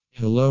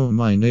Hello,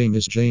 my name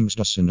is James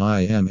Dawson.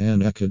 I am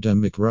an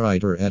academic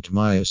writer at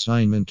my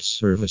assignment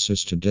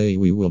services. Today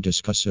we will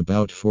discuss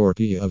about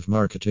 4P of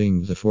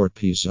marketing. The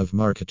 4P's of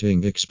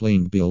marketing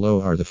explained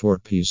below are the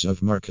 4P's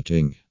of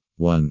marketing.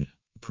 1.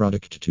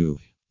 Product. 2.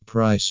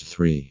 Price.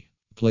 3.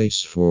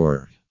 Place.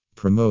 4.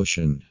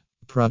 Promotion.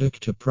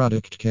 Product. A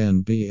product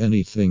can be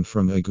anything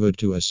from a good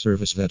to a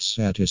service that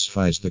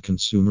satisfies the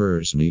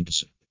consumer's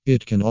needs.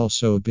 It can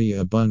also be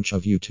a bunch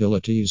of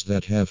utilities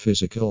that have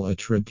physical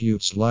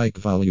attributes like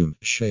volume,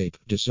 shape,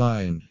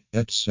 design,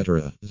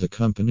 etc. The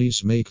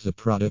companies make the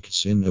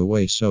products in a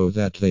way so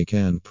that they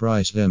can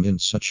price them in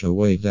such a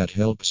way that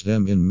helps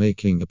them in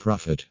making a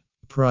profit.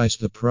 Price.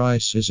 The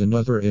price is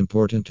another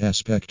important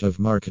aspect of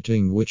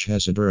marketing which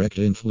has a direct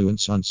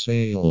influence on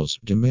sales,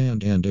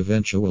 demand, and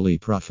eventually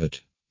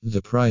profit.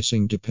 The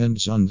pricing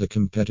depends on the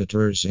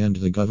competitors and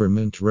the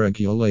government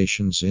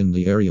regulations in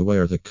the area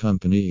where the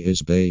company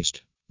is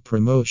based.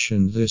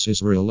 Promotion. This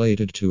is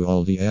related to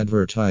all the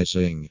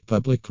advertising,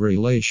 public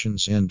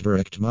relations, and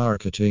direct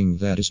marketing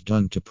that is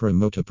done to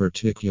promote a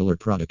particular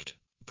product.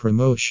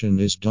 Promotion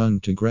is done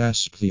to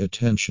grasp the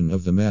attention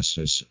of the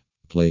masses.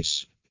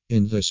 Place.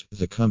 In this,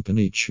 the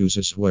company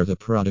chooses where the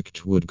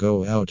product would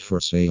go out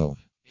for sale.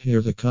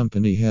 Here, the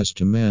company has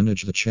to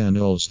manage the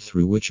channels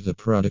through which the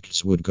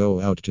products would go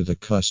out to the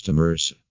customers.